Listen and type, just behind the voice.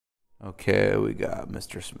Okay, we got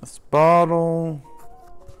Mr. Smith's bottle.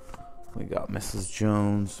 We got Mrs.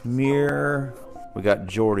 Jones' mirror. We got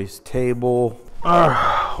Jordy's table.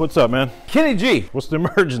 What's up, man? Kenny G. What's the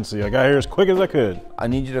emergency? I got here as quick as I could. I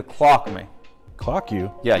need you to clock me. Clock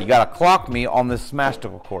you? Yeah, you gotta clock me on this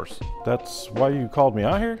Smashtacle course. That's why you called me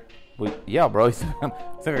out here? Yeah, bro. You think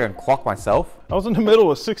I can clock myself? I was in the middle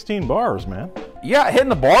of 16 bars, man. Yeah, hitting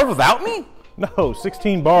the bars without me? No,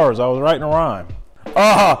 16 bars. I was writing a rhyme.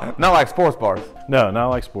 Oh, not like sports bars. No, not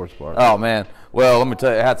like sports bars. Oh, man. Well, let me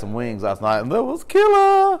tell you, I had some wings last night, and that was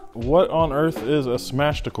killer. What on earth is a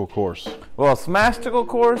Smashtacle course? Well, a Smashtacle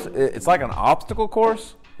course, it's like an obstacle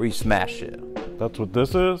course where you smash shit. That's what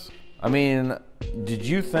this is? I mean, did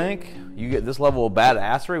you think you get this level of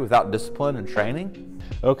badassery without discipline and training?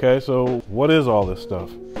 Okay, so what is all this stuff?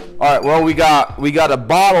 All right, well, we got a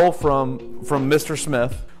bottle from Mr.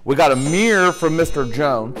 Smith. We got a mirror from Mr.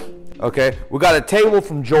 Jones. Okay, we got a table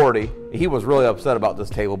from Jordy. He was really upset about this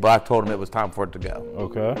table, but I told him it was time for it to go.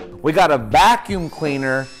 Okay. We got a vacuum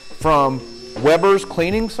cleaner from Weber's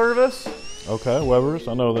Cleaning Service. Okay, Weber's,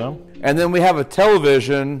 I know them. And then we have a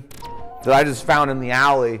television that I just found in the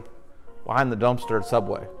alley behind the dumpster at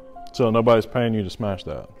Subway. So nobody's paying you to smash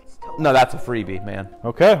that? No, that's a freebie, man.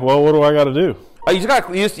 Okay, well, what do I got to do? Oh, you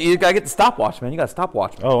gotta get the stopwatch, man. You got to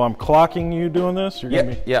stopwatch me. Oh, I'm clocking you doing this? You're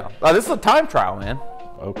gonna be... Yeah. This is a time trial, man.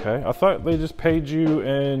 Okay, I thought they just paid you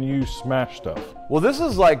and you smash stuff. Well, this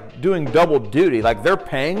is like doing double duty. Like, they're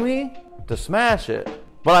paying me to smash it,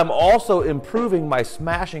 but I'm also improving my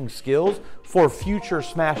smashing skills for future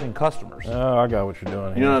smashing customers. Oh, I got what you're doing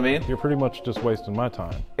here. You know what I mean? You're pretty much just wasting my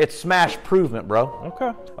time. It's smash-provement, bro.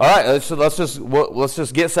 Okay. All right, let's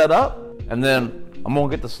just get set up, and then I'm gonna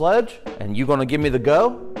get the sledge, and you're gonna give me the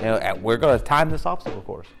go, and we're gonna time this obstacle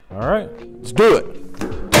course. All right. Let's do it.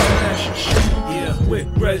 Smashing shit, yeah, with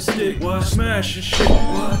breadstick. What? Smashing shit,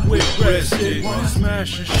 what? With breadstick. What?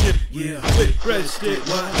 Smashing shit, yeah, with breadstick.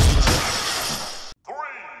 What? 3,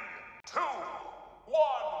 2, 1,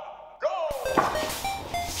 go!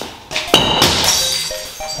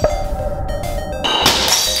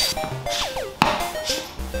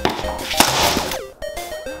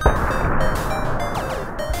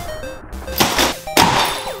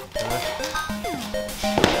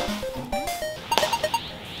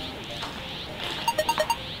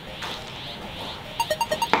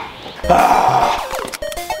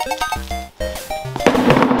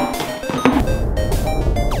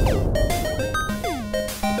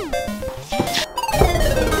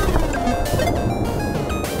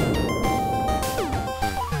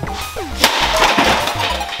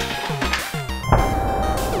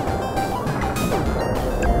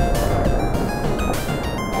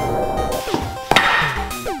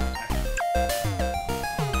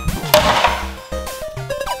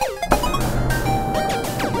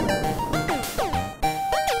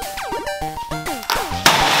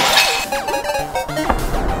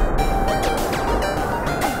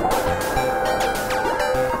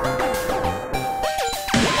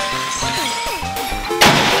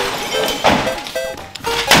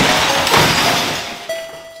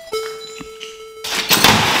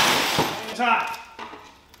 Time.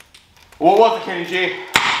 What was it, Kenny G?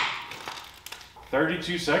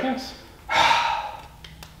 32 seconds?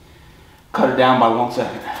 Cut it down by 1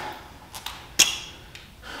 second.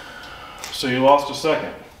 So you lost a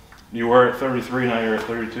second. You were at 33, now you're at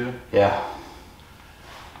 32? Yeah.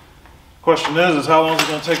 Question is how long is it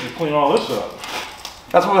going to take you to clean all this up?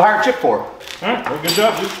 That's what we hired Chip for. All right, well, good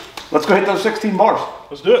job, dude. Let's go hit those 16 bars.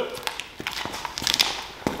 Let's do it.